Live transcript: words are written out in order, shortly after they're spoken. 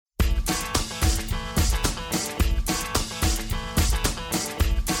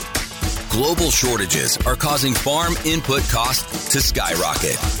global shortages are causing farm input costs to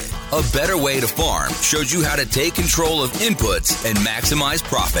skyrocket. A Better Way to Farm shows you how to take control of inputs and maximize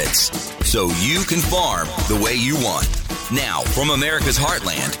profits so you can farm the way you want. Now, from America's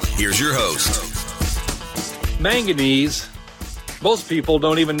heartland, here's your host. Manganese, most people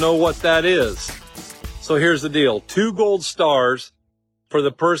don't even know what that is. So here's the deal. 2 gold stars for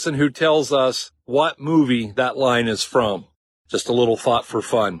the person who tells us what movie that line is from. Just a little thought for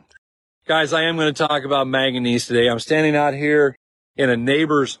fun. Guys, I am going to talk about manganese today. I'm standing out here in a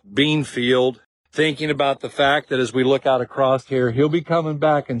neighbor's bean field thinking about the fact that as we look out across here, he'll be coming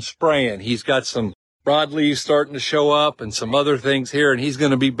back and spraying. He's got some broadleaves starting to show up and some other things here, and he's going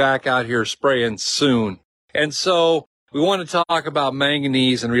to be back out here spraying soon. And so we want to talk about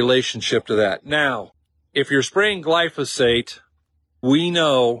manganese in relationship to that. Now, if you're spraying glyphosate, we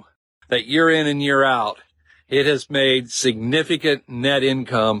know that year in and year out, it has made significant net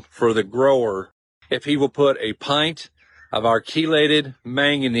income for the grower if he will put a pint of our chelated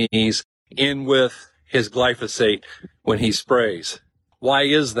manganese in with his glyphosate when he sprays. Why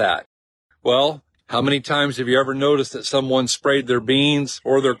is that? Well, how many times have you ever noticed that someone sprayed their beans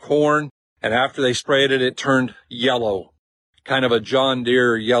or their corn, and after they sprayed it, it turned yellow, kind of a John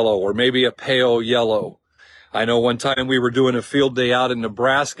Deere yellow or maybe a pale yellow? I know one time we were doing a field day out in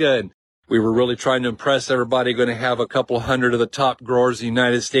Nebraska, and we were really trying to impress everybody, going to have a couple hundred of the top growers in the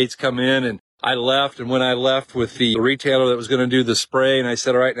United States come in, and I left, and when I left with the retailer that was going to do the spray, and I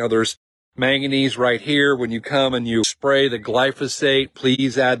said, all right, now there's manganese right here. When you come and you spray the glyphosate,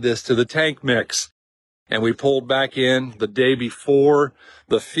 please add this to the tank mix. And we pulled back in the day before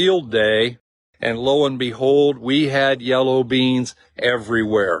the field day, and lo and behold, we had yellow beans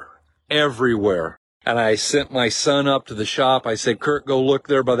everywhere. And I sent my son up to the shop. I said, Kurt, go look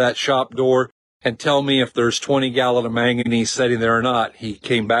there by that shop door and tell me if there's 20 gallons of manganese sitting there or not. He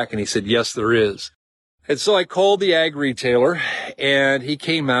came back and he said, yes, there is. And so I called the ag retailer, and he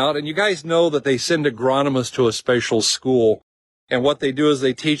came out. And you guys know that they send agronomists to a special school. And what they do is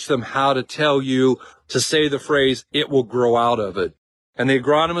they teach them how to tell you to say the phrase, it will grow out of it. And the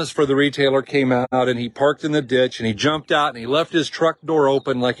agronomist for the retailer came out, and he parked in the ditch, and he jumped out, and he left his truck door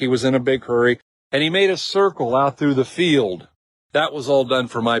open like he was in a big hurry. And he made a circle out through the field. That was all done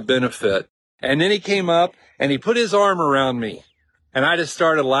for my benefit. And then he came up and he put his arm around me. And I just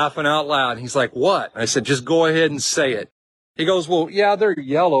started laughing out loud. He's like, what? I said, just go ahead and say it. He goes, well, yeah, they're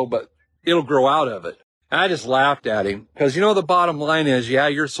yellow, but it'll grow out of it. And I just laughed at him because, you know, the bottom line is, yeah,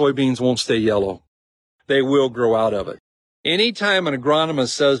 your soybeans won't stay yellow. They will grow out of it. Anytime an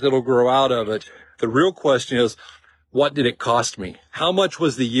agronomist says it'll grow out of it, the real question is, what did it cost me? How much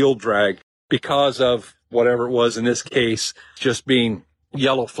was the yield drag? Because of whatever it was in this case, just being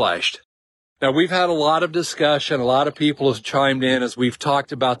yellow flashed. Now, we've had a lot of discussion. A lot of people have chimed in as we've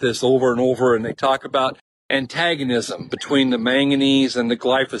talked about this over and over, and they talk about antagonism between the manganese and the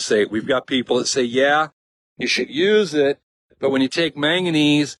glyphosate. We've got people that say, yeah, you should use it, but when you take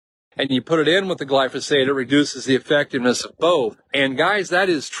manganese and you put it in with the glyphosate, it reduces the effectiveness of both. And guys, that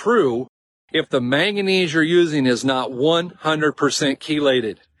is true if the manganese you're using is not 100%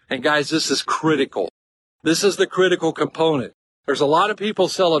 chelated. And guys, this is critical. This is the critical component. There's a lot of people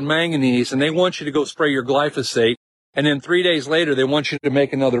selling manganese, and they want you to go spray your glyphosate, and then 3 days later, they want you to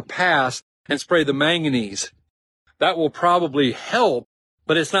make another pass and spray the manganese. That will probably help,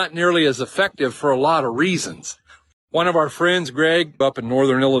 but it's not nearly as effective for a lot of reasons. One of our friends, Greg, up in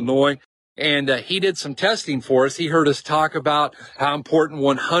northern Illinois, and he did some testing for us. He heard us talk about how important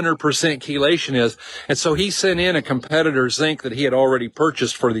 100% chelation is. And so he sent in a competitor zinc that he had already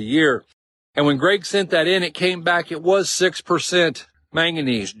purchased for the year. And when Greg sent that in, it came back, it was 6%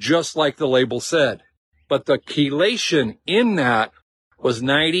 manganese, just like the label said. But the chelation in that was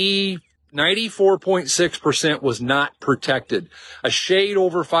 94.6% was not protected. A shade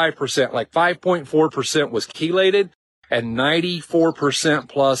over 5%, like 5.4% was chelated, and 94%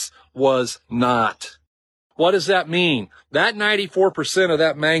 plus was not. What does that mean? That 94% of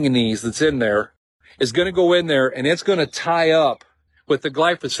that manganese that's in there is going to go in there, and it's going to tie up with the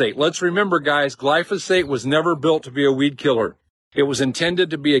glyphosate. Let's remember, guys, glyphosate was never built to be a weed killer. It was intended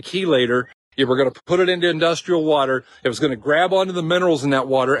to be a chelator. You were going to put it into industrial water. It was going to grab onto the minerals in that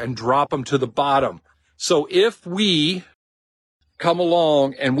water and drop them to the bottom. So if we come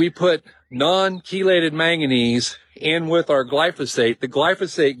along and we put non-chelated manganese in with our glyphosate, the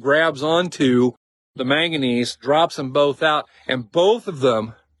glyphosate grabs onto the manganese, drops them both out, and both of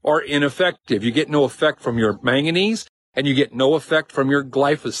them are ineffective. You get no effect from your manganese, and you get no effect from your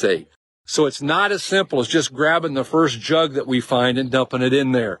glyphosate. So it's not as simple as just grabbing the first jug that we find and dumping it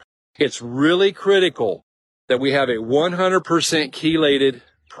in there. It's really critical that we have a 100% chelated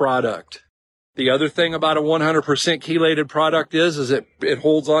product. The other thing about a 100% chelated product is it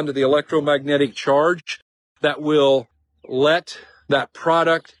holds on to the electromagnetic charge that will let that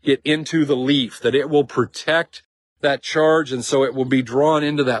product get into the leaf, that it will protect that charge, and so it will be drawn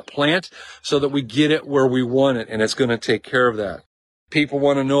into that plant so that we get it where we want it, and it's going to take care of that. People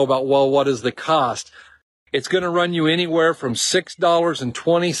want to know about, well, what is the cost? It's going to run you anywhere from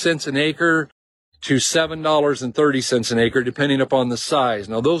 $6.20 an acre to $7.30 an acre, depending upon the size.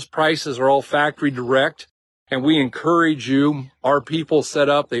 Now, those prices are all factory direct, and we encourage you. Our people set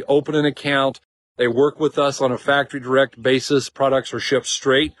up, they open an account, they work with us on a factory direct basis. Products are shipped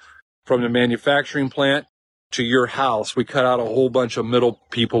straight from the manufacturing plant to your house. We cut out a whole bunch of middle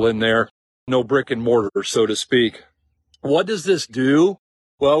people in there, no brick and mortar, so to speak. What does this do?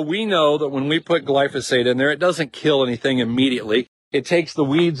 Well, we know that when we put glyphosate in there, it doesn't kill anything immediately. It takes the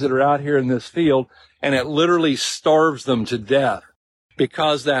weeds that are out here in this field and it literally starves them to death,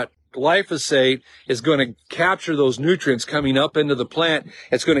 because that glyphosate is going to capture those nutrients coming up into the plant.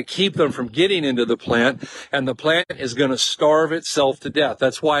 It's going to keep them from getting into the plant, and the plant is going to starve itself to death.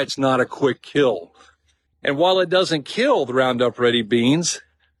 That's why it's not a quick kill. And while it doesn't kill the Roundup Ready beans,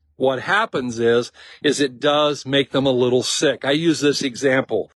 what happens is it does make them a little sick. I use this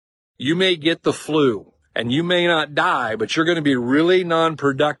example. You may get the flu and you may not die, but you're going to be really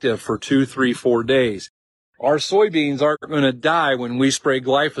non-productive for 2, 3, 4 days. Our soybeans aren't going to die when we spray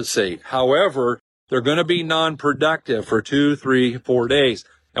glyphosate. However, they're going to be non-productive for 2, 3, 4 days.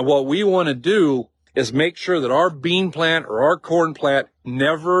 And what we want to do is make sure that our bean plant or our corn plant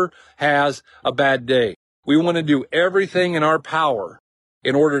never has a bad day. We want to do everything in our power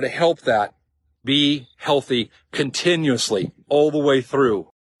in order to help that be healthy continuously all the way through.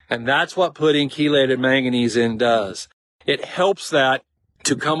 And that's what putting chelated manganese in does. It helps that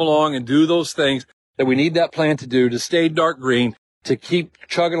to come along and do those things that we need that plant to do, to stay dark green, to keep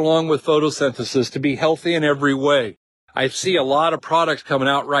chugging along with photosynthesis, to be healthy in every way. I see a lot of products coming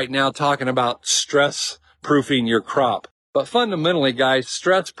out right now talking about stress-proofing your crop. But fundamentally, guys,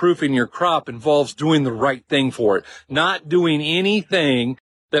 stress-proofing your crop involves doing the right thing for it, not doing anything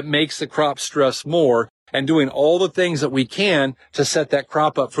that makes the crop stress more, and doing all the things that we can to set that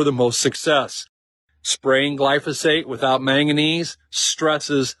crop up for the most success. Spraying glyphosate without manganese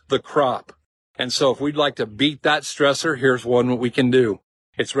stresses the crop. And so if we'd like to beat that stressor, here's one what we can do.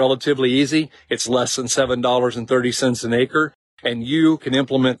 It's relatively easy. It's less than $7.30 an acre, and you can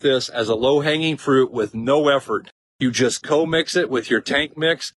implement this as a low-hanging fruit with no effort. You just co-mix it with your tank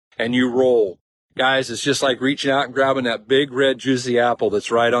mix, and you roll. Guys, it's just like reaching out and grabbing that big, red, juicy apple that's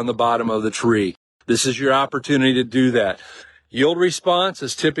right on the bottom of the tree. This is your opportunity to do that. Yield response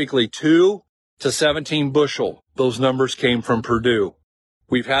is typically 2 to 17 bushel. Those numbers came from Purdue.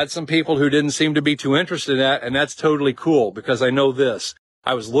 We've had some people who didn't seem to be too interested in that, and that's totally cool, because I know this.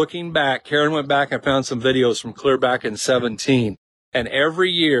 I was looking back. Karen went back and found some videos from clear back in 17. And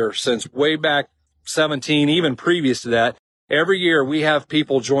every year since way back 17, even previous to that, every year we have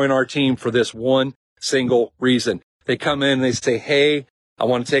people join our team for this one single reason. They come in and they say, hey, I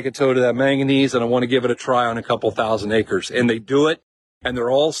want to take a toe to that manganese and I want to give it a try on a couple thousand acres. And they do it, and they're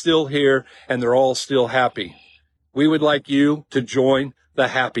all still here, and they're all still happy. We would like you to join the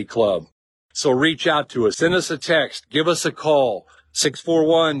Happy Club. So reach out to us. Send us a text. Give us a call.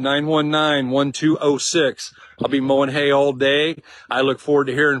 641-919-1206. I'll be mowing hay all day. I look forward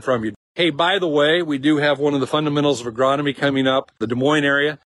to hearing from you. Hey, by the way, we do have one of the fundamentals of agronomy coming up, the Des Moines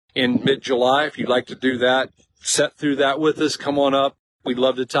area, in mid-July. If you'd like to do that, set through that with us, come on up. We'd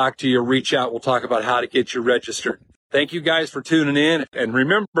love to talk to you. Reach out. We'll talk about how to get you registered. Thank you guys for tuning in. And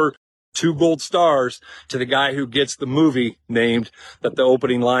remember, 2 gold stars to the guy who gets the movie named that the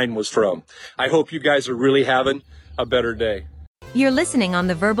opening line was from. I hope you guys are really having a better day. You're listening on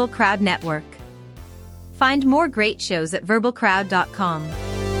the Verbal Crowd Network. Find more great shows at verbalcrowd.com.